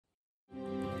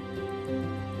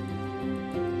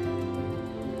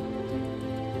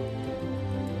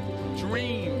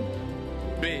dream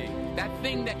big. That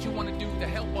thing that you want to do to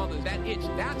help others, that itch,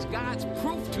 that's God's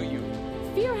proof to you.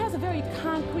 Fear has a very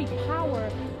concrete power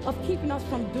of keeping us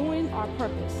from doing our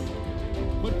purpose.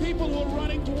 But people who are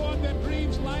running toward their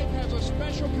dreams, life has a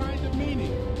special kind of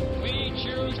meaning. We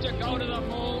choose to go to the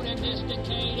moon in this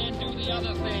decade and do the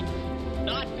other things,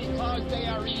 not because they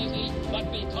are easy, but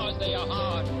because they are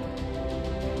hard.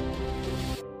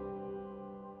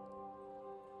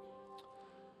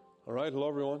 All right, hello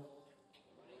everyone.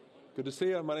 Good to see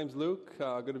you. My name's Luke.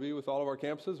 Good to be with all of our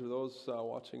campuses or those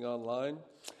watching online.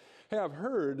 Hey, I've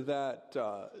heard that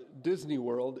Disney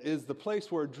World is the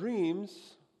place where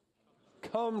dreams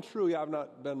come true. Yeah, I've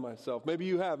not been myself. Maybe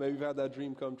you have. Maybe you've had that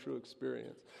dream come true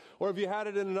experience. Or if you had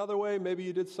it in another way, maybe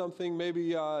you did something, maybe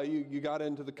you got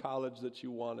into the college that you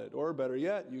wanted. Or better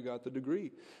yet, you got the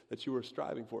degree that you were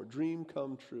striving for. Dream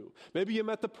come true. Maybe you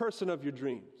met the person of your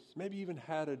dreams. Maybe you even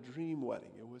had a dream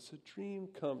wedding. It was a dream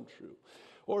come true.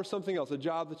 Or something else, a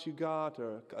job that you got,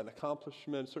 or an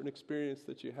accomplishment, a certain experience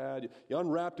that you had. You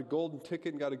unwrapped a golden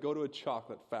ticket and got to go to a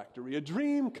chocolate factory. A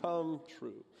dream come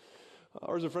true.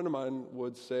 Or as a friend of mine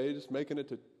would say, just making it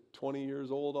to 20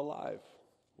 years old alive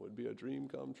would be a dream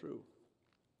come true.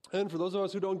 And for those of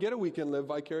us who don't get it, we can live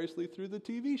vicariously through the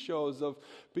TV shows of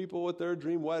people with their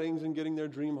dream weddings and getting their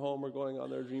dream home or going on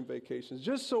their dream vacations,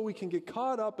 just so we can get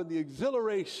caught up in the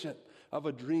exhilaration of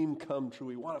a dream come true.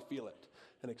 We want to feel it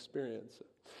and experience it.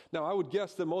 Now, I would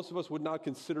guess that most of us would not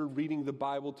consider reading the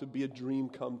Bible to be a dream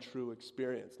come true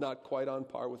experience, not quite on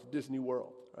par with Disney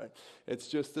World, right? It's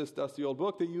just this dusty old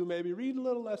book that you maybe read a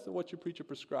little less than what your preacher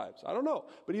prescribes. I don't know,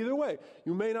 but either way,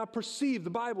 you may not perceive the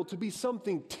Bible to be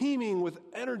something teeming with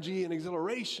energy and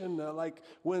exhilaration, like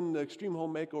when the Extreme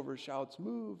Home Makeover shouts,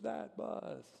 "Move that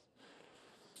bus."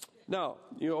 Now,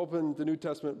 you open the New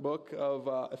Testament book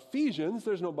of Ephesians,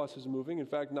 there's no buses moving. In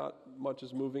fact, not much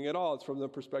is moving at all. It's from the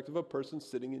perspective of a person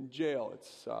sitting in jail.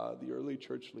 It's the early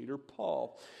church leader,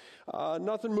 Paul.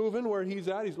 Nothing moving where he's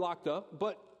at. He's locked up.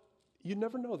 But you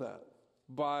never know that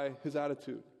by his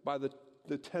attitude, by the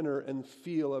tenor and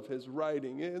feel of his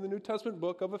writing. In the New Testament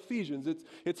book of Ephesians,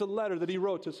 it's a letter that he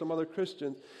wrote to some other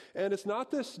Christians. And it's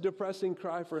not this depressing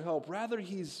cry for help. Rather,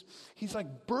 he's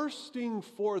like bursting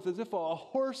forth as if a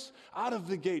horse out of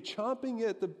the gate, chomping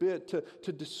at the bit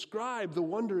to describe the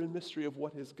wonder and mystery of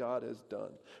what his God has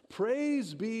done.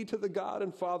 Praise be to the God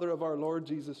and Father of our Lord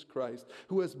Jesus Christ,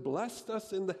 who has blessed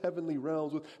us in the heavenly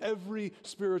realms with every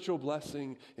spiritual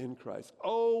blessing in Christ.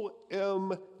 OMG.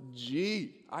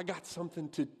 I got something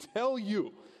to tell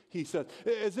you, he says,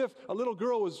 as if a little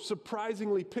girl was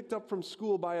surprisingly picked up from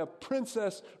school by a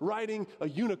princess riding a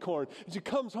unicorn. And she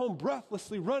comes home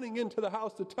breathlessly running into the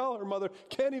house to tell her mother,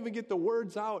 can't even get the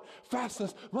words out fast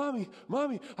enough. Mommy,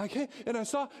 I can't. And I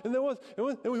saw, and there was,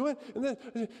 and we went, and then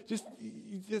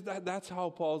that's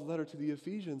how Paul's letter to the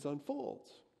Ephesians unfolds.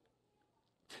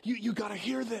 You got to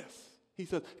hear this. He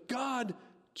says, God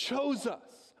chose us,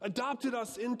 adopted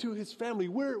us into his family.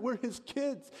 We're his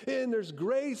kids. And there's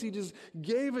grace. He just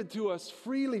gave it to us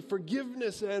freely,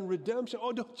 forgiveness and redemption.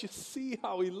 Oh, don't you see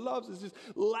how he loves us? Just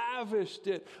lavished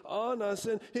it on us.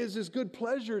 And it's his good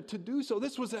pleasure to do so.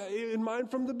 This was in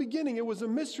mind from the beginning. It was a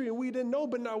mystery and we didn't know,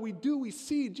 but now we do. We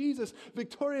see Jesus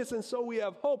victorious, and so we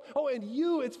have hope. Oh, and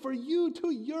it's for you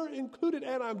too. You're included.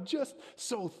 And I'm just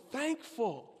so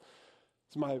thankful.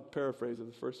 It's my paraphrase of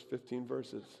the first 15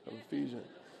 verses of Ephesians.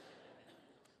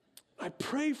 I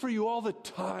pray for you all the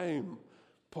time,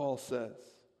 Paul says.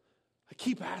 I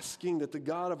keep asking that the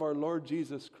God of our Lord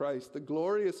Jesus Christ, the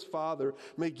glorious Father,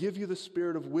 may give you the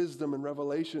spirit of wisdom and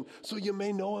revelation so you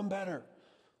may know him better.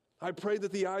 I pray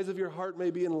that the eyes of your heart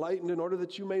may be enlightened in order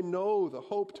that you may know the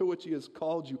hope to which he has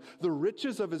called you, the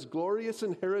riches of his glorious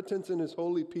inheritance in his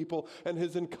holy people, and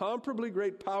his incomparably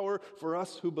great power for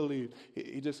us who believe.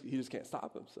 He just can't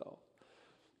stop himself.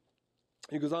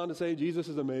 He goes on to say, Jesus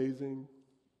is amazing.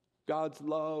 God's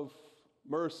love,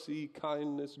 mercy,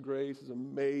 kindness, grace is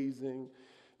amazing.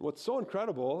 What's so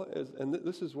incredible is, and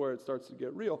this is where it starts to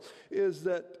get real, is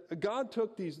that God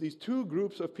took these two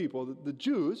groups of people, the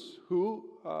Jews, who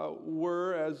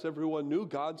were, as everyone knew,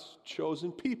 God's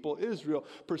chosen people, Israel,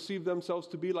 perceived themselves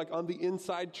to be like on the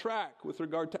inside track with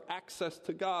regard to access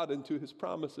to God and to his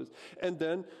promises. And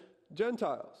then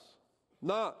Gentiles,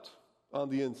 not on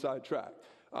the inside track.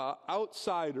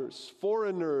 Outsiders,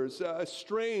 foreigners,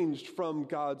 estranged from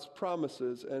God's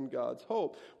promises and God's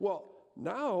hope. Well,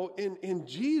 now in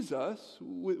Jesus,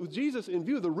 with Jesus in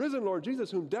view, the risen Lord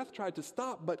Jesus, whom death tried to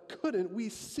stop but couldn't, we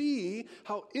see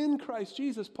how in Christ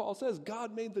Jesus, Paul says,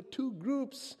 God made the two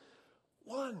groups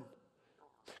one.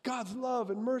 God's love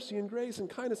and mercy and grace and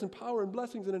kindness and power and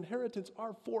blessings and inheritance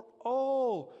are for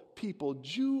all people,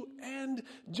 Jew and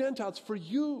Gentiles, for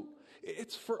you.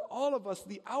 It's for all of us.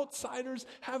 The outsiders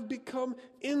have become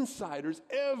insiders.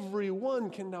 Everyone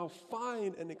can now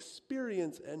find and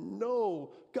experience and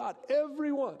know God.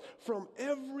 Everyone from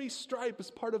every stripe is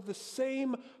part of the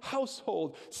same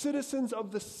household, citizens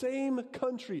of the same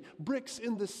country, bricks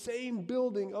in the same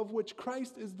building of which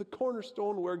Christ is the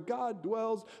cornerstone, where God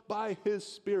dwells by his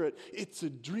Spirit. It's a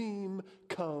dream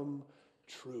come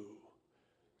true.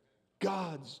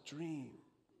 God's dream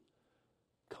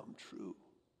come true.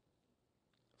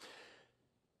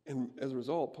 And as a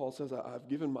result, Paul says, I've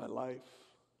given my life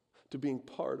to being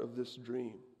part of this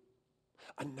dream,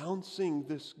 announcing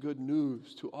this good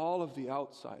news to all of the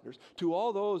outsiders, to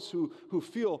all those who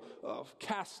feel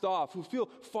cast off, who feel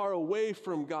far away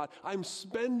from God. I'm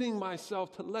spending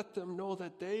myself to let them know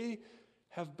that they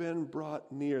have been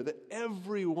brought near, that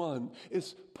everyone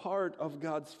is part of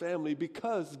God's family,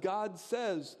 because God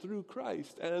says through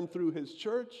Christ and through his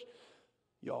church,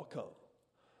 y'all come.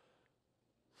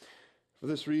 For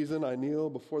this reason, I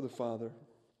kneel before the Father,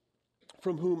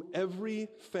 from whom every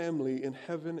family in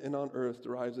heaven and on earth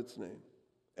derives its name.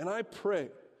 And I pray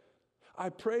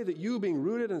that you, being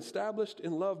rooted and established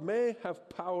in love, may have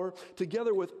power,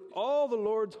 together with all the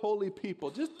Lord's holy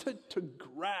people, just to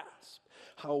grasp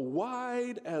how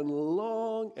wide and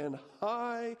long and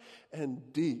high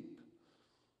and deep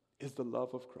is the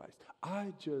love of Christ.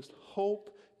 I just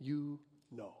hope you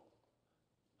know.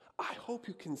 I hope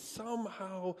you can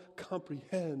somehow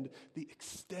comprehend the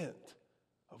extent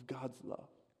of God's love.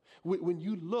 When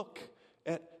you look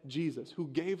at Jesus, who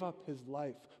gave up his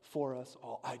life for us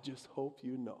all, I just hope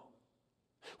you know.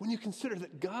 When you consider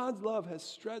that God's love has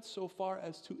stretched so far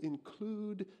as to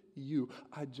include you,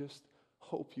 I just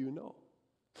hope you know.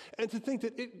 And to think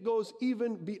that it goes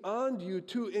even beyond you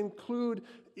to include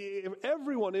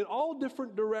everyone in all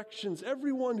different directions,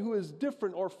 everyone who is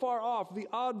different or far off, the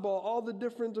oddball, all the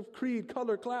difference of creed,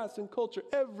 color, class, and culture.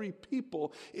 Every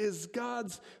people is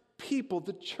God's people,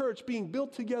 the church being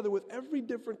built together with every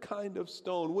different kind of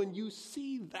stone. When you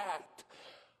see that,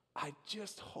 I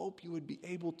just hope you would be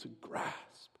able to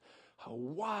grasp how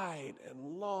wide and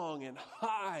long and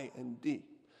high and deep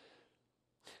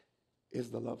is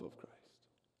the love of Christ.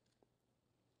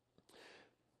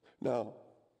 Now,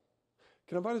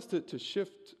 can I invite us to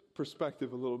shift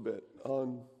perspective a little bit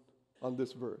on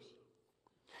this verse?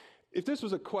 If this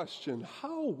was a question,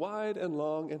 how wide and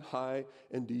long and high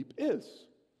and deep is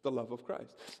the love of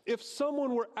Christ? If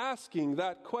someone were asking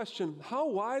that question, how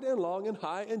wide and long and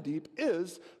high and deep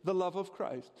is the love of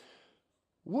Christ?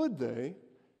 Would they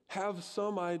have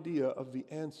some idea of the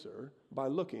answer by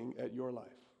looking at your life?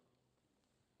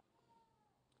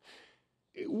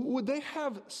 Would they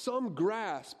have some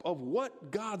grasp of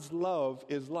what God's love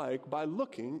is like by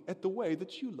looking at the way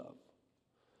that you love?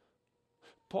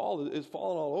 Paul is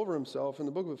falling all over himself in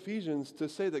the book of Ephesians to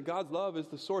say that God's love is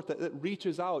the sort that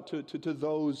reaches out to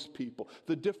those people,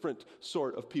 the different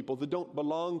sort of people, the don't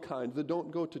belong kind, the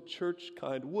don't go to church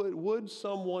kind. Would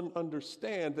someone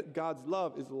understand that God's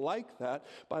love is like that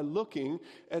by looking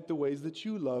at the ways that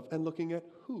you love and looking at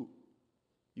who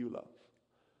you love?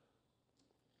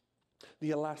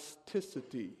 The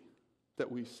elasticity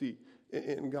that we see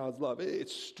in God's love. It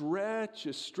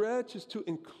stretches to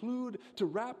include, to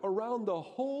wrap around the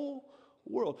whole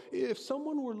world. If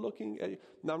someone were looking at you,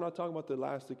 now I'm not talking about the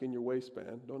elastic in your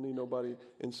waistband. Don't need nobody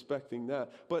inspecting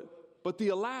that. But the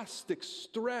elastic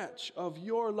stretch of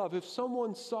your love, if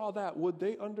someone saw that, would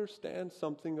they understand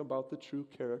something about the true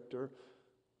character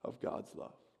of God's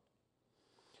love?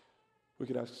 We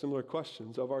could ask similar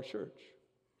questions of our church.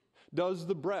 Does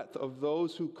the breadth of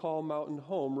those who call Mountain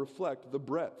home reflect the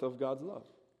breadth of God's love?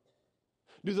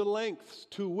 Do the lengths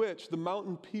to which the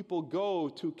Mountain people go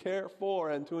to care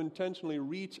for and to intentionally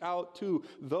reach out to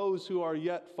those who are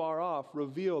yet far off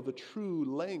reveal the true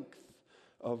length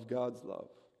of God's love?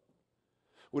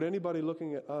 Would anybody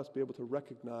looking at us be able to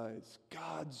recognize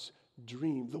God's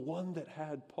dream, the one that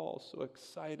had Paul so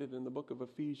excited in the book of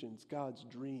Ephesians? God's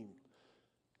dream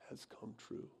has come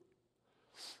true.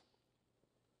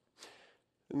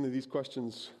 And these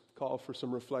questions call for some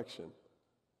reflection.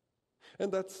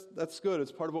 And that's good.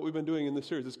 It's part of what we've been doing in this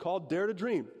series. It's called Dare to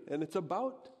Dream. And it's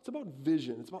about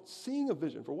vision. It's about seeing a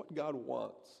vision for what God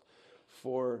wants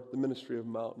for the ministry of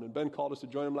Mountain. And Ben called us to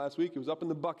join him last week. He was up in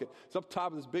the bucket. It's up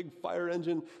top of this big fire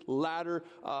engine ladder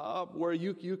up where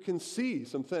you can see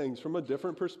some things from a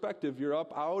different perspective. You're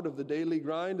up out of the daily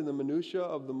grind and the minutia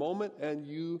of the moment, and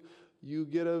you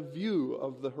get a view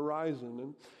of the horizon.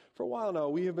 And for a while now,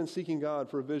 we have been seeking God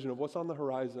for a vision of what's on the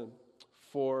horizon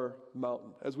for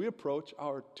Mountain as we approach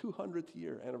our 200th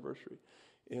year anniversary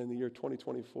in the year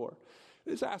 2024.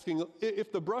 It's asking,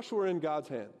 if the brush were in God's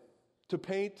hand to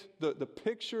paint the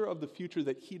picture of the future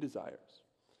that he desires,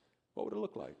 what would it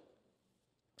look like?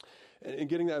 And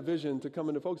getting that vision to come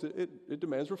into focus, it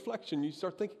demands reflection. You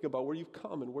start thinking about where you've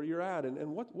come and where you're at,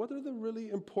 and what are the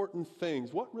really important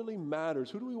things? What really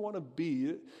matters? Who do we want to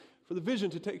be? For the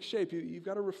vision to take shape, you've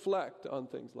got to reflect on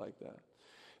things like that.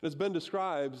 And as Ben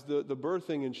describes the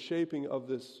birthing and shaping of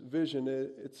this vision,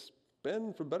 it's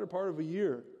been for the better part of a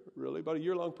year, really, about a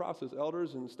year-long process.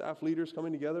 Elders and staff leaders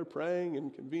coming together, praying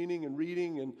and convening and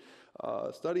reading and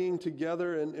studying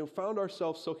together, and found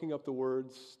ourselves soaking up the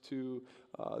words to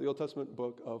the Old Testament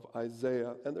book of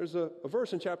Isaiah. And there's a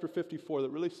verse in chapter 54 that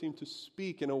really seemed to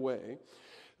speak in a way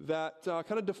that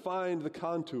kind of defined the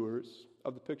contours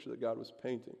of the picture that God was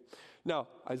painting. Now,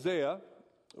 Isaiah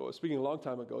was speaking a long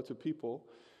time ago to people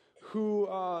who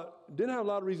didn't have a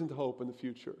lot of reason to hope in the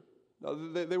future. Now,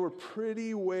 they were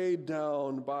pretty weighed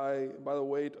down by the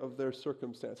weight of their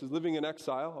circumstances, living in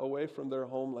exile away from their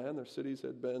homeland. Their cities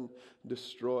had been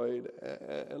destroyed,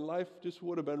 and life just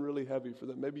would have been really heavy for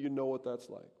them. Maybe you know what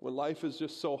that's like. When life is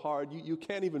just so hard, you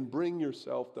can't even bring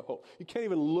yourself to hope. You can't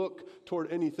even look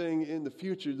toward anything in the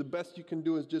future. The best you can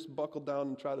do is just buckle down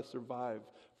and try to survive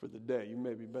for the day. You've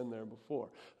maybe been there before.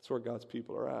 That's where God's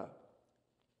people are at.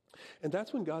 And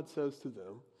that's when God says to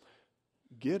them,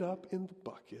 get up in the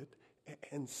bucket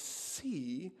and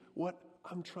see what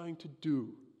I'm trying to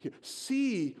do here.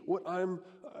 See what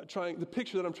the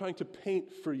picture that I'm trying to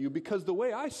paint for you, because the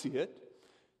way I see it,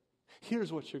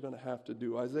 here's what you're going to have to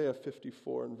do. Isaiah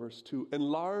 54 and verse 2,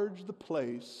 enlarge the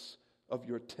place of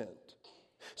your tent.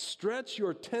 Stretch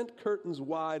your tent curtains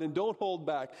wide and don't hold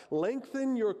back.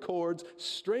 Lengthen your cords,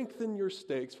 strengthen your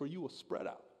stakes, for you will spread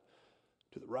out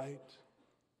to the right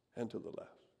and to the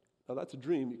left. Now that's a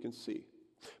dream you can see.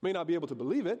 May not be able to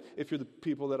believe it if you're the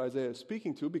people that Isaiah is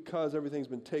speaking to, because everything's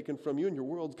been taken from you and your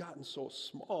world's gotten so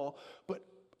small. But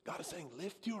God is saying,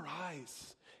 lift your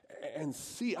eyes and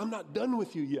see. I'm not done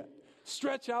with you yet.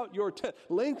 Stretch out your tent.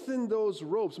 Lengthen those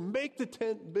ropes. Make the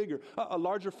tent bigger. A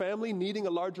larger family needing a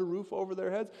larger roof over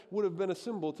their heads would have been a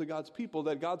symbol to God's people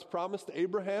that God's promise to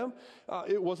Abraham,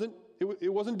 it wasn't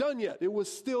done yet. It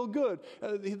was still good.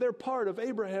 They're part of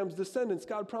Abraham's descendants.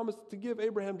 God promised to give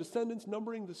Abraham descendants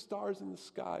numbering the stars in the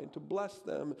sky and to bless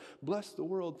them, bless the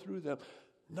world through them.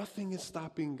 Nothing is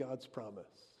stopping God's promise.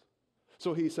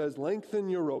 So he says, lengthen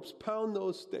your ropes, pound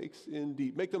those stakes in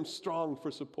deep, make them strong for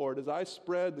support as I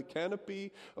spread the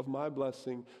canopy of my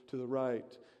blessing to the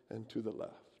right and to the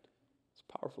left. It's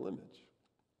a powerful image,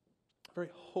 a very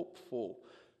hopeful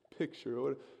picture. It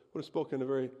would have spoken a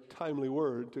very timely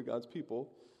word to God's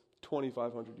people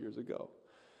 2,500 years ago.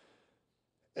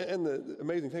 And the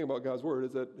amazing thing about God's word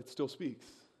is that it still speaks.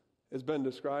 As Ben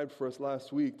described for us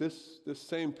last week, this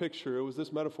same picture, it was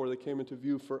this metaphor that came into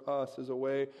view for us as a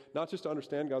way, not just to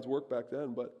understand God's work back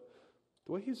then, but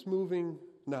the way he's moving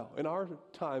now, in our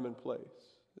time and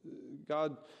place.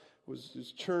 God was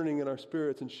just churning in our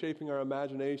spirits and shaping our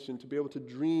imagination to be able to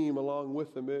dream along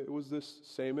with him. It was this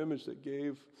same image that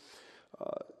gave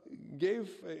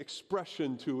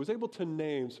expression to, was able to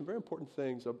name some very important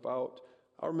things about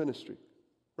our ministry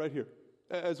right here.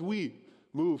 As we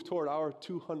move toward our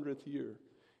 200th year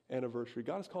anniversary,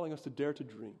 God is calling us to dare to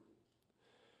dream,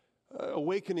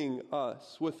 awakening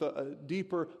us with a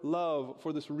deeper love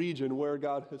for this region where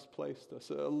God has placed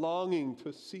us, a longing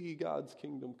to see God's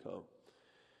kingdom come,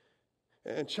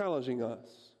 and challenging us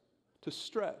to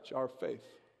stretch our faith,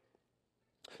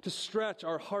 to stretch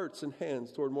our hearts and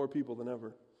hands toward more people than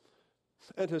ever,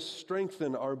 and to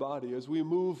strengthen our body as we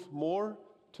move more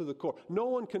to the core. No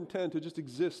one can tend to just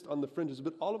exist on the fringes,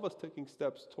 but all of us taking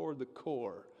steps toward the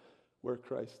core where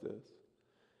Christ is,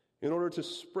 in order to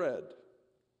spread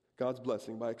God's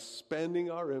blessing by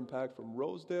expanding our impact from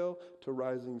Rosedale to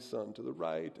Rising Sun, to the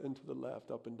right and to the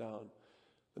left, up and down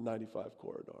the 95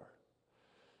 corridor.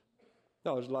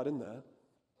 Now, there's a lot in that.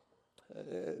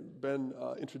 Ben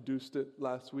introduced it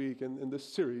last week, and this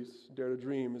series, Dare to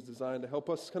Dream, is designed to help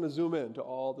us kind of zoom in to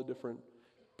all the different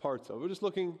parts of it. We're just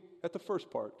looking at the first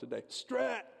part today.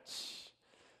 Stretch!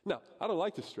 Now, I don't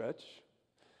like to stretch,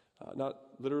 not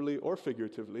literally or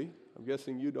figuratively. I'm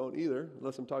guessing you don't either,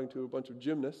 unless I'm talking to a bunch of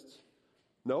gymnasts.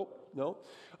 No.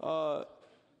 But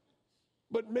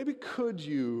maybe could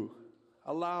you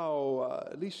allow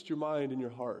at least your mind and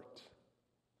your heart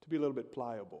to be a little bit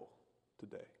pliable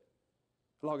today?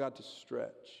 Allow God to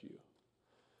stretch you.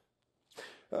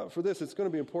 For this, it's going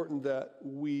to be important that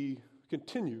we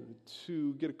continue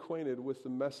to get acquainted with the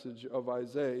message of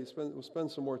Isaiah. We'll spend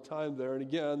some more time there. And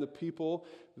again, the people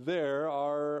there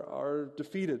are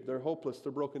defeated. They're hopeless.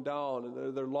 They're broken down.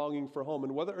 And they're longing for home.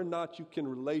 And whether or not you can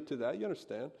relate to that, you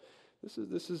understand,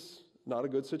 this is not a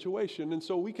good situation. And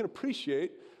so we can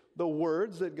appreciate the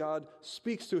words that God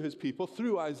speaks to his people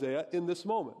through Isaiah in this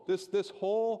moment. This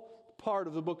whole part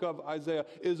of the book of Isaiah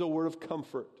is a word of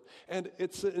comfort. And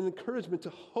it's an encouragement to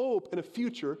hope in a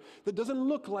future that doesn't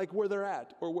look like where they're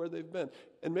at or where they've been.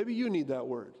 And maybe you need that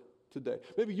word today.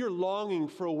 Maybe you're longing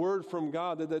for a word from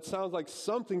God that sounds like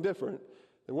something different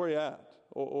than where you're at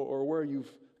or where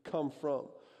you've come from.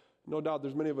 No doubt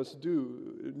there's many of us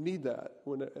do need that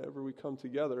whenever we come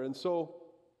together. And so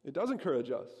it does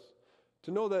encourage us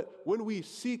to know that when we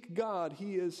seek God,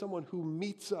 he is someone who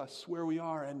meets us where we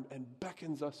are and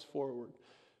beckons us forward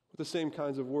with the same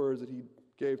kinds of words that he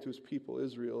gave to his people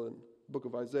Israel in the book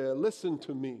of Isaiah. Listen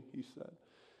to me, he said,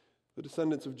 the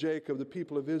descendants of Jacob, the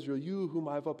people of Israel, you whom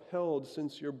I've upheld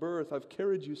since your birth. I've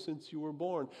carried you since you were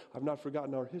born. I've not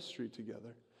forgotten our history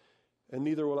together. And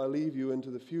neither will I leave you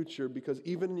into the future, because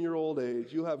even in your old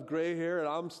age, you have gray hair, and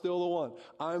I'm still the one.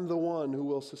 I'm the one who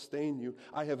will sustain you.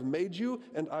 I have made you,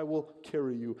 and I will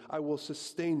carry you. I will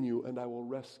sustain you, and I will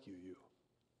rescue you.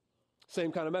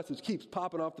 Same kind of message keeps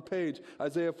popping off the page.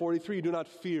 Isaiah 43, do not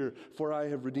fear, for I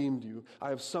have redeemed you. I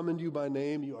have summoned you by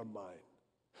name. You are mine.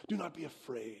 Do not be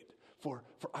afraid, for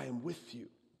I am with you.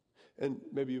 And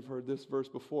maybe you've heard this verse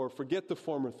before. Forget the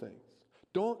former things.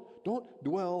 Don't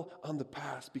dwell on the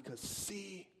past, because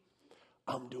see,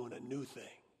 I'm doing a new thing.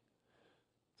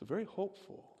 It's a very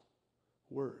hopeful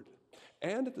word.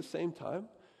 And at the same time,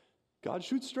 God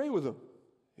shoots straight with him.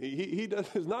 He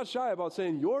is not shy about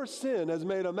saying, your sin has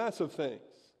made a mess of things.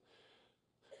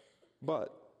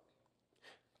 But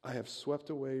I have swept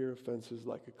away your offenses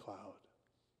like a cloud,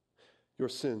 your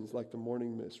sins like the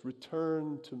morning mist.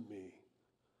 Return to me,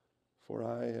 for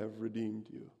I have redeemed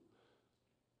you.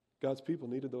 God's people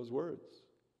needed those words.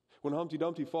 When Humpty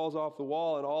Dumpty falls off the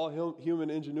wall and all human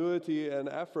ingenuity and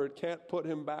effort can't put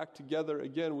him back together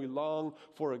again, we long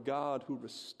for a God who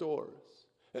restores.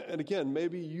 And again,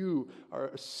 maybe you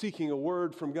are seeking a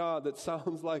word from God that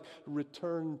sounds like,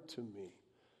 return to me,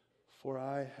 for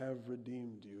I have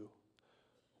redeemed you.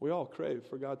 We all crave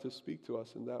for God to speak to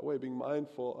us in that way, being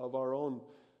mindful of our own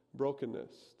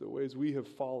brokenness, the ways we have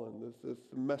fallen, the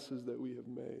messes that we have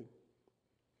made.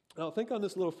 Now, think on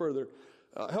this a little further.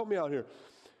 Help me out here.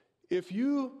 If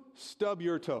you stub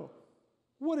your toe,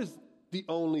 what is the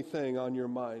only thing on your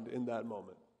mind in that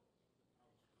moment?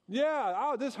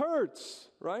 Yeah, this hurts,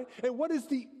 right? And what is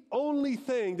the only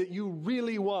thing that you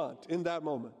really want in that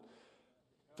moment?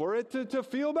 For it to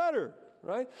feel better,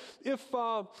 right? If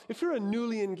you're a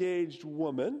newly engaged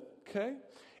woman, okay,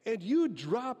 and you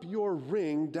drop your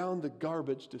ring down the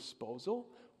garbage disposal,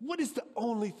 what is the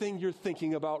only thing you're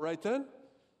thinking about right then?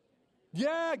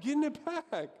 Yeah, getting it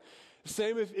back.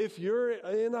 Same if you're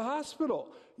in the hospital.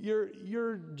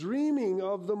 You're dreaming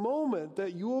of the moment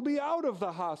that you will be out of the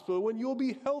hospital, when you'll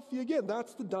be healthy again.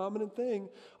 That's the dominant thing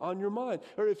on your mind.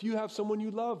 Or if you have someone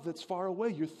you love that's far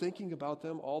away, you're thinking about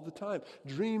them all the time,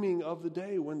 dreaming of the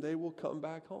day when they will come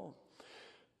back home.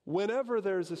 Whenever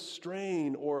there's a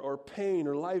strain or pain,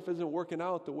 or life isn't working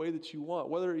out the way that you want,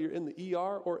 whether you're in the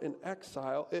ER or in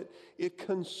exile, it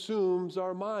consumes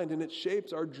our mind, and it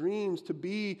shapes our dreams to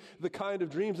be the kind of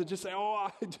dreams that just say, oh,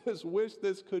 I just wish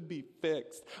this could be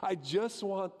fixed. I just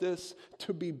want this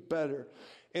to be better.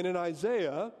 And in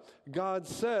Isaiah, God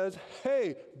says,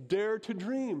 hey, dare to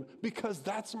dream, because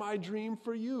that's my dream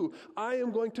for you. I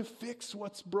am going to fix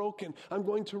what's broken. I'm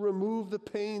going to remove the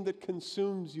pain that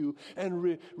consumes you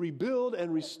and rebuild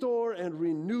and restore and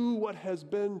renew what has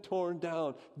been torn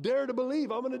down. Dare to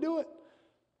believe. I'm going to do it.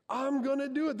 I'm going to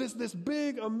do it. This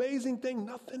big, amazing thing,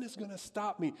 nothing is going to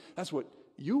stop me. That's what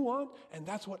you want, and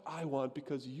that's what I want,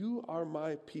 because you are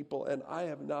my people, and I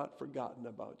have not forgotten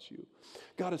about you.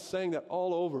 God is saying that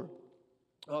all over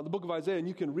the book of Isaiah, and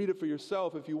you can read it for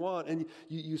yourself if you want, and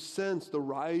you sense the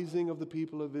rising of the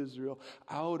people of Israel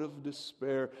out of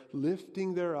despair,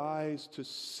 lifting their eyes to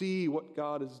see what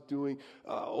God is doing,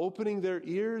 opening their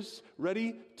ears,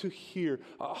 ready to hear,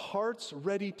 hearts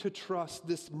ready to trust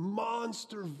this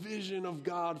monster vision of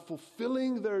God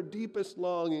fulfilling their deepest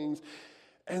longings.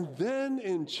 And then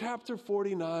in chapter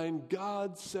 49,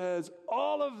 God says,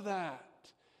 all of that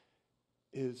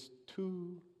is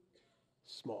too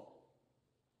small.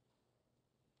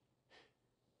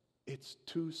 It's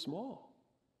too small.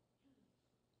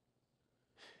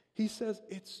 He says,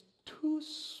 it's too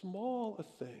small a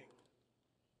thing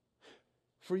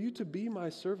for you to be my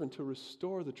servant, to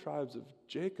restore the tribes of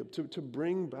Jacob, to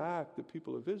bring back the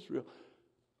people of Israel.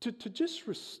 To just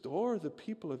restore the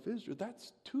people of Israel,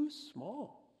 that's too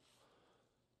small.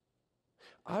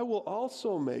 I will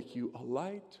also make you a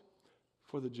light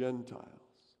for the Gentiles,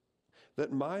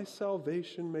 that my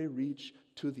salvation may reach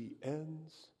to the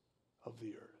ends of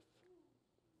the earth.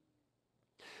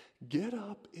 Get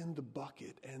up in the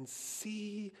bucket and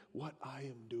see what I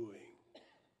am doing.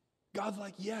 God's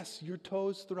like, yes, your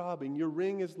toes throbbing, your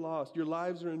ring is lost, your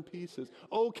lives are in pieces.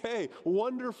 Okay,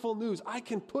 wonderful news. I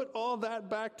can put all that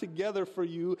back together for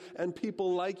you and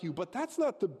people like you, but that's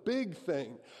not the big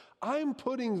thing. I'm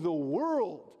putting the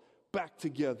world back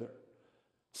together.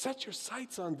 Set your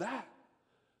sights on that.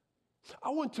 I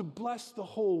want to bless the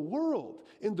whole world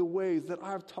in the ways that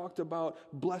I've talked about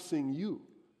blessing you.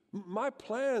 My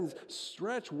plans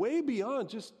stretch way beyond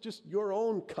just your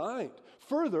own kind,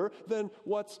 further than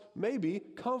what's maybe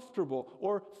comfortable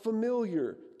or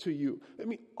familiar to you. I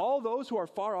mean, all those who are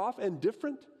far off and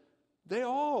different, they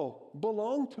all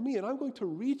belong to me, and I'm going to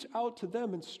reach out to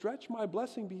them and stretch my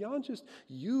blessing beyond just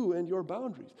you and your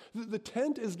boundaries. The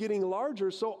tent is getting larger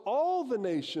so all the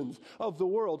nations of the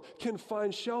world can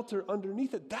find shelter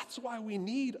underneath it. That's why we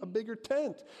need a bigger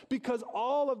tent, because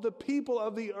all of the people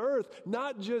of the earth,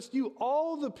 not just you,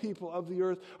 all the people of the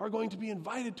earth are going to be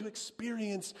invited to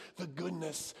experience the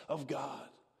goodness of God.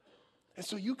 And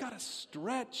so you got to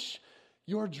stretch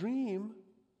your dream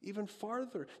even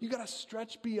farther. You got to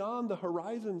stretch beyond the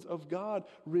horizons of God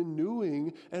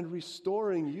renewing and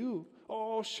restoring you.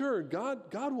 Oh, sure, God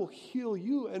will heal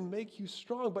you and make you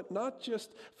strong, but not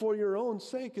just for your own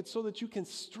sake. It's so that you can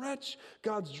stretch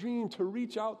God's dream to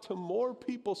reach out to more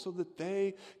people so that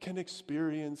they can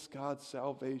experience God's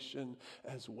salvation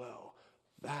as well.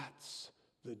 That's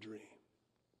the dream.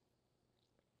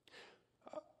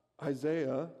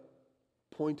 Isaiah,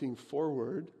 pointing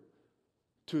forward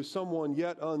to someone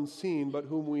yet unseen, but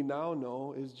whom we now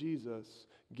know is Jesus,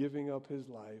 giving up his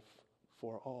life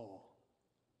for all.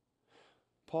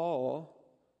 Paul,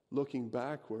 looking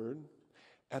backward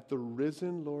at the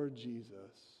risen Lord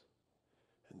Jesus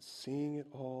and seeing it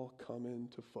all come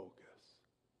into focus,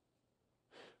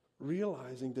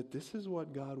 realizing that this is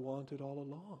what God wanted all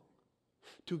along,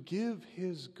 to give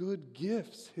his good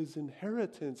gifts, his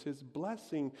inheritance, his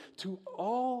blessing to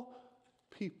all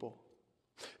people.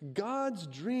 God's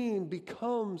dream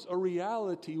becomes a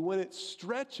reality when it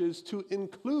stretches to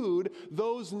include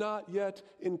those not yet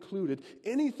included.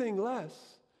 Anything less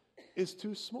is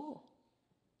too small.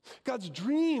 God's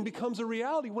dream becomes a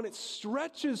reality when it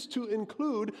stretches to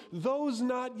include those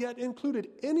not yet included.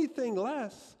 Anything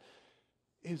less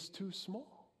is too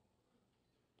small.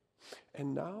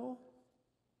 And now,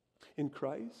 in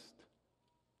Christ,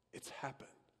 it's happened.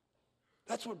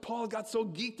 That's what Paul got so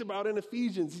geeked about in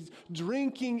Ephesians. He's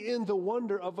drinking in the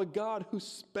wonder of a God who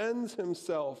spends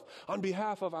himself on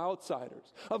behalf of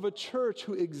outsiders, of a church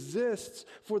who exists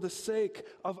for the sake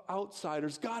of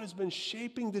outsiders. God has been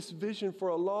shaping this vision for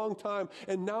a long time,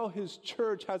 and now his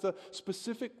church has a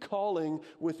specific calling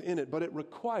within it, but it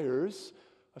requires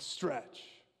a stretch,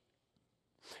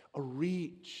 a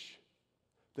reach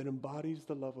that embodies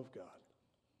the love of God.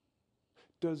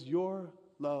 Does your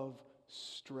love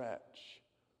stretch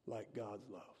like God's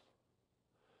love?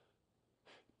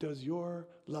 Does your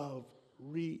love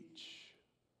reach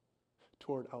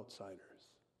toward outsiders?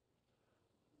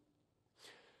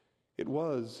 It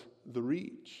was the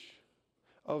reach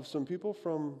of some people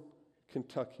from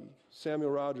Kentucky,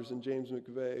 Samuel Rogers and James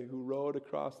McVeigh, who rode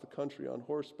across the country on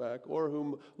horseback, or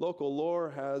whom local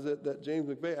lore has it that James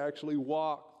McVeigh actually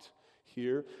walked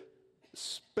here,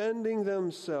 spending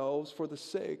themselves for the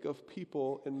sake of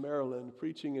people in Maryland,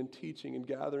 preaching and teaching and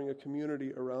gathering a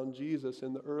community around Jesus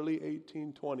in the early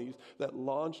 1820s that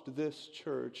launched this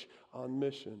church on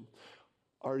mission.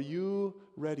 Are you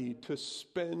ready to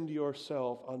spend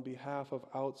yourself on behalf of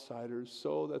outsiders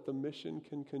so that the mission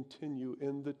can continue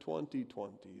in the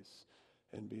 2020s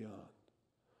and beyond?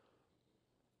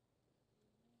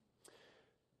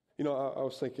 You know, I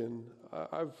was thinking,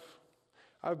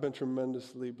 I've been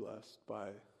tremendously blessed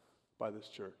by this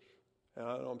church. And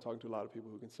I know I'm talking to a lot of people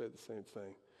who can say the same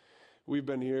thing. We've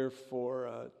been here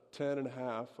for 10 and a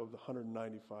half of the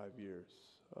 195 years.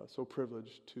 So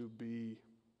privileged to be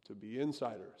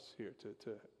insiders here,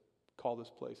 to call this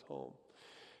place home.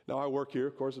 Now, I work here,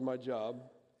 of course, is my job.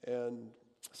 And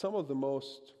some of the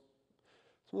most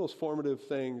formative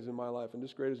things in my life and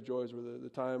just greatest joys were the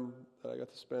time that I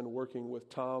got to spend working with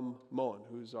Tom Moen,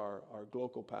 who's our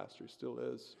global pastor. He still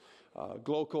is.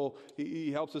 Global, he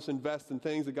helps us invest in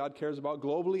things that God cares about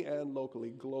globally and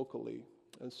locally.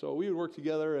 And so we would work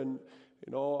together, and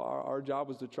you know, our job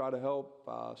was to try to help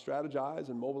strategize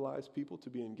and mobilize people to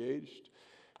be engaged.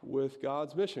 with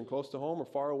God's mission, close to home or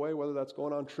far away, whether that's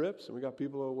going on trips, and we got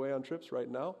people away on trips right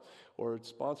now, or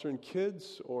it's sponsoring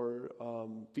kids, or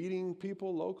feeding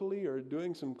people locally, or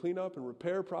doing some cleanup and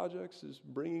repair projects, is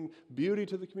bringing beauty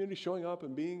to the community, showing up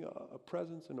and being a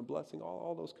presence and a blessing,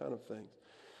 all those kind of things.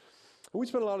 And we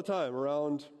spend a lot of time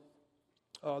around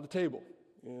the table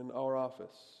in our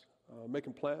office,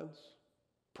 making plans,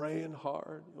 praying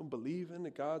hard, believing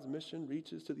that God's mission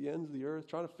reaches to the ends of the earth,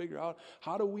 trying to figure out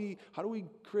how do we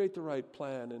create the right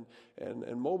plan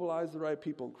and mobilize the right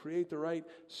people and create the right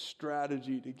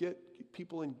strategy to get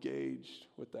people engaged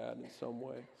with that in some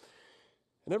way.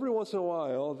 And every once in a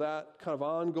while, that kind of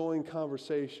ongoing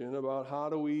conversation about how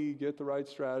do we get the right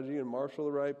strategy and marshal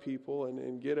the right people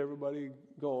and get everybody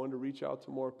going to reach out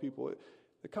to more people,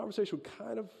 the conversation would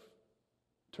kind of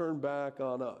turn back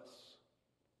on us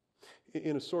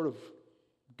in a sort of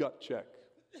gut check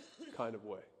kind of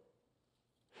way.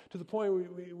 To the point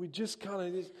where we just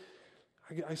kind of,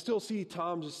 I still see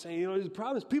Tom just saying, the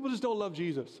problem is people just don't love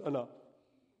Jesus enough.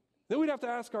 Then we'd have to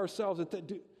ask ourselves,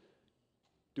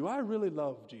 do I really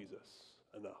love Jesus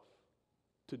enough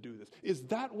to do this? Is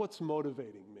that what's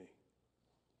motivating me?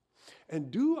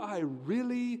 And do I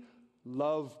really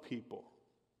love people?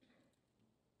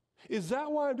 Is that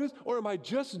why I'm doing this? Or am I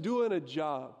just doing a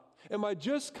job? Am I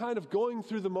just kind of going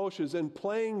through the motions and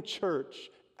playing church,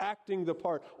 acting the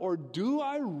part? Or do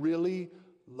I really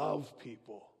love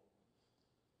people?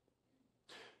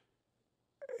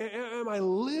 Am I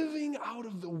living out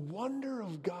of the wonder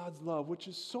of God's love, which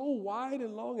is so wide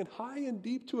and long and high and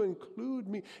deep to include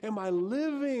me? Am I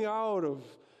living out of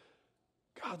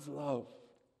God's love?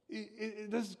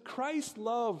 Does Christ's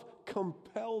love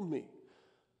compel me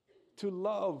to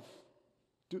love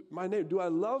my neighbor? Do I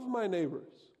love my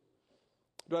neighbors?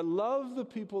 Do I love the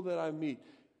people that I meet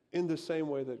in the same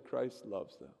way that Christ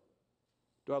loves them?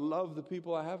 Do I love the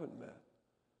people I haven't met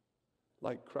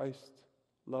like Christ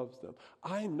loves them?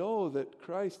 I know that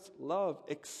Christ's love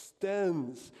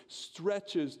extends,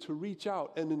 stretches to reach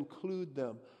out and include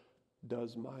them.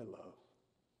 Does my love?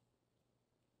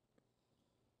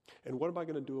 And what am I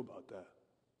going to do about that?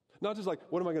 Not just like,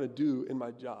 what am I going to do in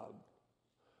my job?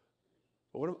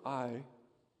 But what am I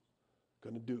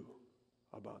going to do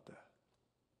about that?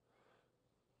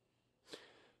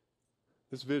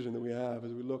 This vision that we have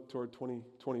as we look toward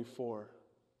 2024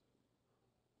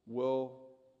 will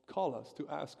call us to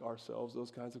ask ourselves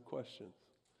those kinds of questions.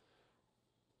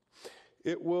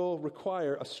 It will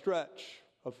require a stretch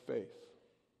of faith.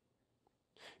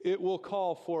 It will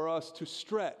call for us to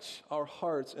stretch our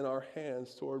hearts and our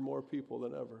hands toward more people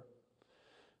than ever.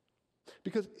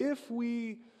 Because if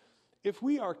we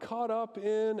are caught up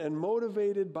in and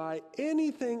motivated by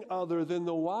anything other than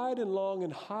the wide and long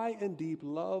and high and deep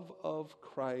love of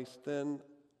Christ, then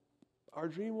our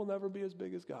dream will never be as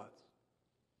big as God's.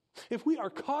 If we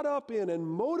are caught up in and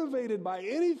motivated by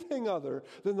anything other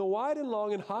than the wide and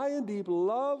long and high and deep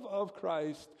love of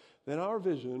Christ, then our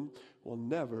vision will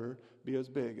never be as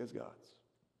big as God's.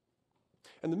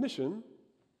 And the mission,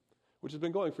 which has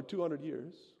been going for 200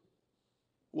 years,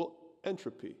 will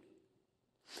entropy.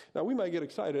 Now, we might get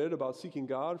excited about seeking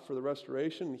God for the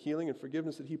restoration and healing and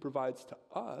forgiveness that He provides to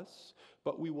us,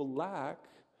 but we will lack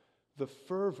the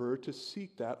fervor to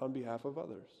seek that on behalf of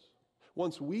others.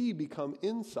 Once we become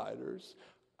insiders,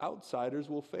 outsiders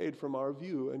will fade from our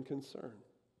view and concern.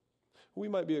 We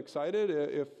might be excited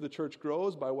if the church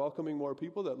grows by welcoming more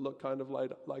people that look kind of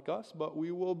like us, but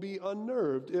we will be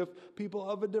unnerved if people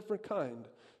of a different kind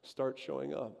start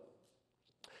showing up.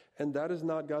 And that is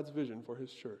not God's vision for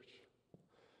His church.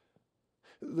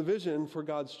 The vision for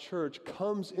God's church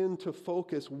comes into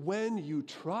focus when you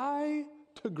try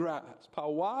to grasp how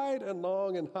wide and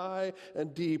long and high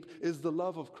and deep is the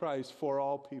love of Christ for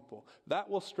all people. That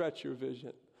will stretch your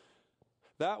vision.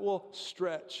 That will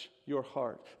stretch your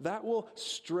heart. That will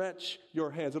stretch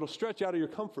your hands. It'll stretch out of your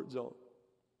comfort zone.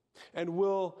 And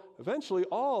we'll eventually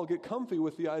all get comfy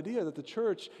with the idea that the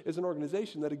church is an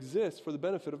organization that exists for the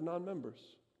benefit of non-members.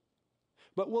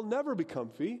 But we'll never be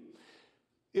comfy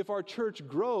if our church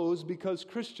grows because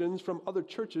Christians from other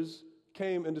churches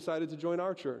came and decided to join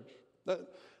our church.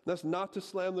 That's not to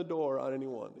slam the door on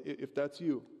anyone, if that's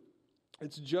you.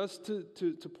 It's just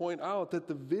to point out that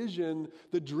the vision,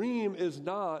 the dream is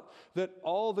not that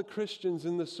all the Christians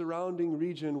in the surrounding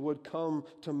region would come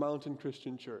to Mountain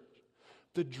Christian Church.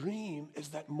 The dream is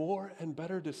that more and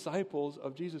better disciples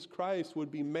of Jesus Christ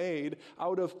would be made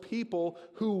out of people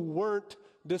who weren't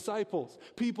disciples,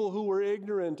 people who were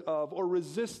ignorant of or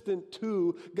resistant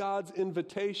to God's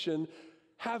invitation,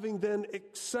 having then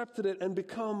accepted it and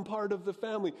become part of the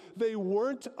family. They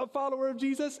weren't a follower of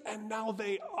Jesus, and now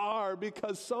they are,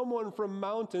 because someone from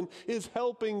Mountain is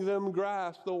helping them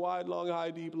grasp the wide, long, high,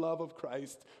 deep love of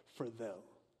Christ for them.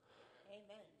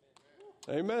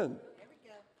 Amen. Amen. There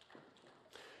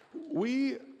we go.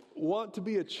 We want to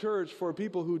be a church for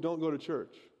people who don't go to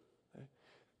church. Okay?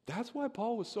 That's why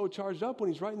Paul was so charged up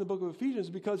when he's writing the book of Ephesians,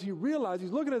 because he realized,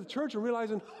 he's looking at the church and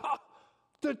realizing,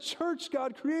 the church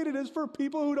God created is for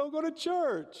people who don't go to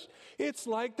church. It's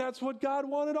like that's what God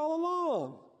wanted all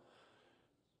along.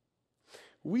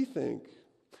 We think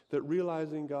that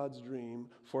realizing God's dream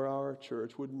for our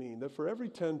church would mean that for every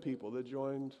 10 people that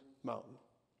joined Mountain,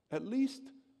 at least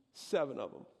 7 of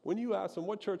them, when you ask them,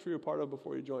 what church were you a part of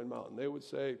before you joined Mountain? They would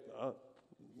say, I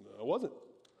wasn't.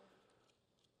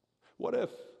 What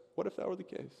if that were the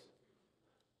case?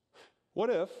 What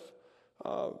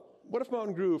if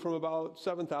Mountain grew from about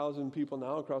 7,000 people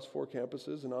now across 4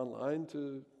 campuses and online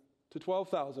to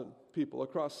 12,000 people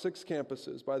across 6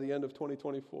 campuses by the end of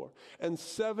 2024? And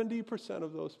 70%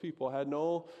 of those people had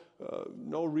no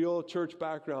real church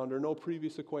background or no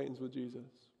previous acquaintance with Jesus.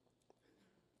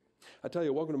 I tell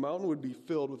you, Welcome to Mountain would be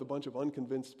filled with a bunch of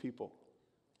unconvinced people.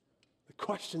 The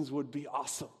questions would be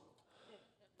awesome.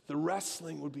 The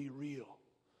wrestling would be real.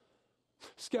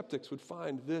 Skeptics would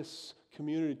find this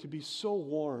community to be so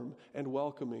warm and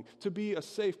welcoming, to be a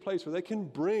safe place where they can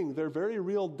bring their very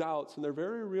real doubts and their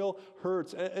very real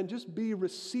hurts and just be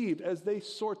received as they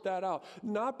sort that out.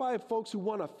 Not by folks who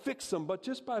want to fix them, but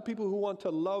just by people who want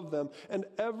to love them and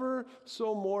ever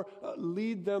so more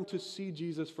lead them to see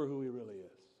Jesus for who he really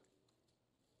is.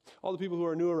 All the people who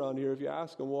are new around here, if you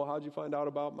ask them, well, how'd you find out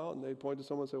about Mountain? They point to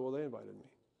someone and say, well, they invited me.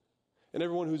 And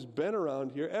everyone who's been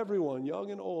around here, everyone,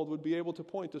 young and old, would be able to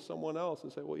point to someone else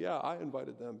and say, well, yeah, I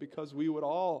invited them, because we would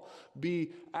all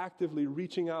be actively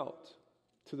reaching out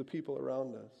to the people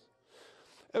around us.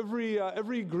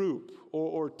 Every group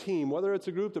or team, whether it's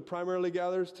a group that primarily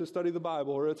gathers to study the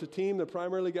Bible or it's a team that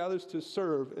primarily gathers to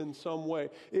serve in some way,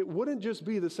 it wouldn't just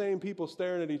be the same people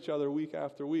staring at each other week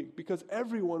after week, because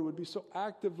everyone would be so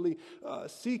actively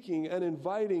seeking and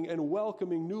inviting and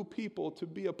welcoming new people to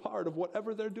be a part of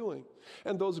whatever they're doing.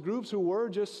 And those groups who were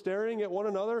just staring at one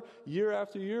another year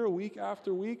after year, week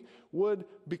after week, would,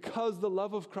 because the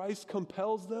love of Christ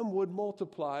compels them, would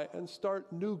multiply and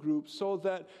start new groups so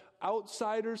that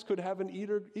outsiders could have an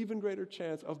even greater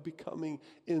chance of becoming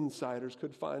insiders,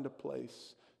 could find a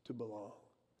place to belong.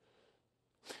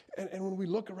 And when we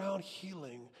look around,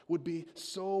 healing would be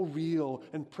so real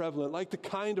and prevalent, like the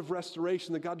kind of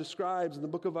restoration that God describes in the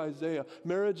book of Isaiah.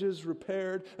 Marriages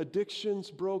repaired,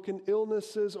 addictions broken,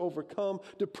 illnesses overcome,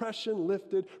 depression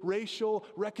lifted, racial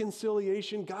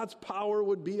reconciliation. God's power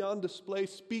would be on display,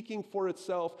 speaking for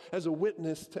itself as a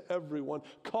witness to everyone,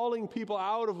 calling people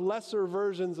out of lesser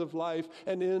versions of life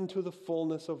and into the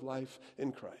fullness of life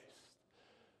in Christ.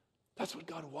 That's what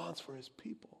God wants for his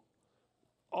people.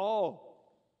 All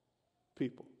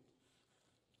people.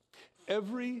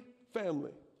 Every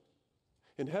family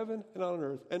in heaven and on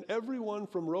earth, and everyone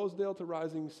from Rosedale to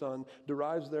Rising Sun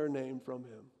derives their name from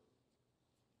him.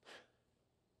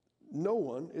 No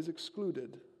one is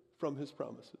excluded from his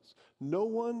promises. No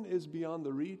one is beyond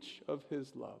the reach of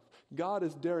his love. God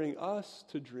is daring us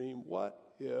to dream,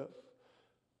 what if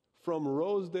from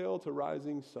Rosedale to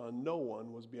Rising Sun, no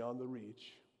one was beyond the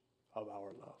reach of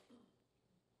our love?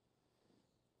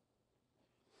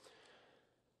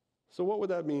 So what would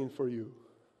that mean for you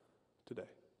today?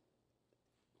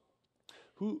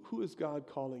 Who is God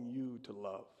calling you to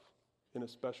love in a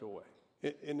special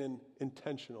way, in an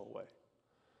intentional way?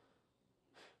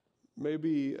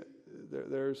 Maybe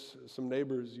there's some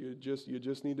neighbors you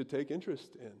just need to take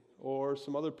interest in, or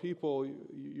some other people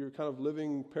you're kind of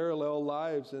living parallel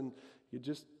lives and you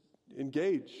just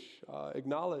engage,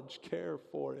 acknowledge, care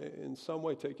for in some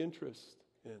way, take interest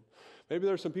in. Maybe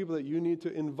there's some people that you need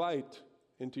to invite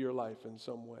into your life in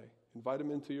some way. Invite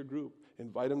them into your group.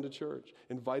 Invite them to church.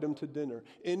 Invite them to dinner.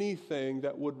 Anything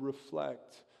that would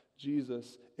reflect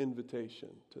Jesus' invitation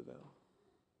to them.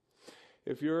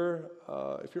 If you're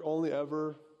only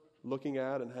ever looking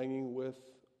at and hanging with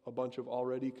a bunch of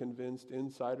already convinced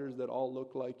insiders that all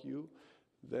look like you,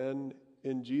 then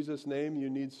in Jesus' name you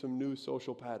need some new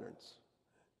social patterns.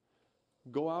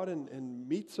 Go out and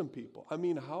meet some people. I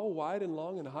mean, how wide and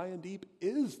long and high and deep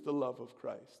is the love of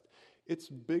Christ? It's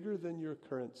bigger than your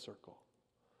current circle.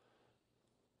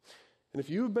 And if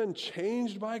you've been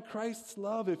changed by Christ's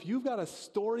love, if you've got a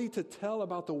story to tell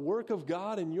about the work of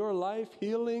God in your life,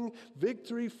 healing,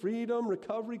 victory, freedom,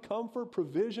 recovery, comfort,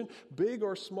 provision, big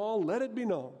or small, let it be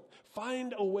known.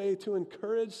 Find a way to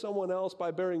encourage someone else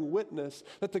by bearing witness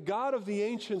that the God of the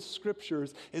ancient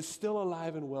scriptures is still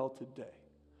alive and well today.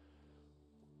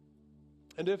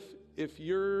 And if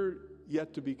you're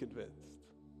yet to be convinced,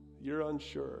 you're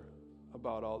unsure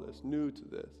about all this, new to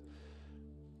this,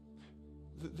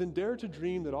 then dare to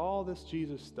dream that all this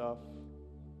Jesus stuff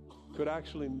could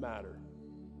actually matter,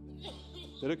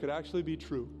 that it could actually be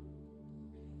true.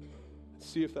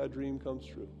 See if that dream comes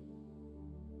true.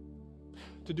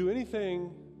 To do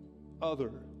anything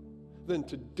other than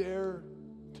to dare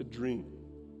to dream,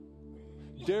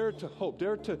 dare to hope,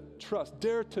 dare to trust,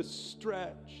 dare to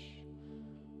stretch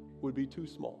would be too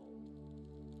small.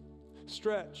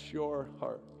 Stretch your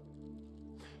heart.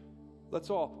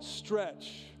 Let's all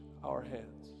stretch our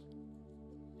hands.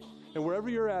 And wherever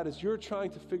you're at, as you're trying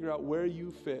to figure out where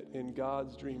you fit in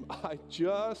God's dream, I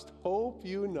just hope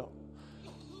you know.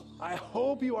 I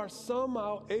hope you are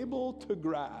somehow able to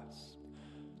grasp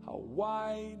how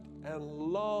wide and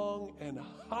long and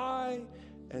high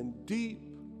and deep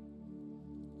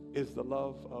is the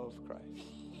love of Christ.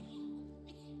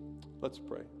 Let's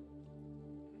pray.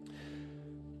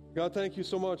 God, thank you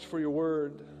so much for your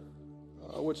word,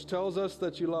 which tells us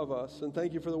that you love us. And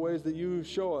thank you for the ways that you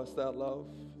show us that love.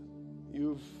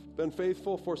 You've been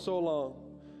faithful for so long,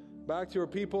 back to your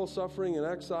people suffering in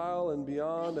exile and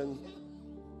beyond, and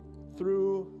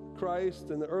through Christ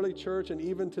and the early church, and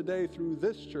even today through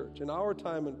this church in our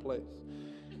time and place.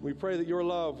 We pray that your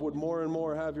love would more and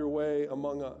more have your way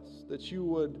among us, that you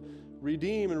would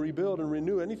redeem and rebuild and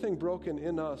renew anything broken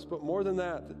in us. But more than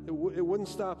that, it wouldn't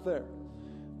stop there,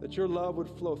 that your love would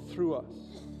flow through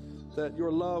us, that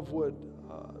your love would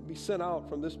be sent out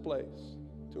from this place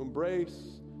to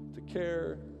embrace, to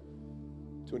care,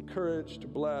 to encourage, to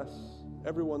bless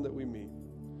everyone that we meet.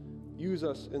 Use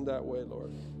us in that way,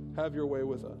 Lord. Have your way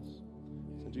with us.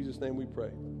 In Jesus' name we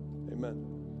pray.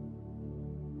 Amen.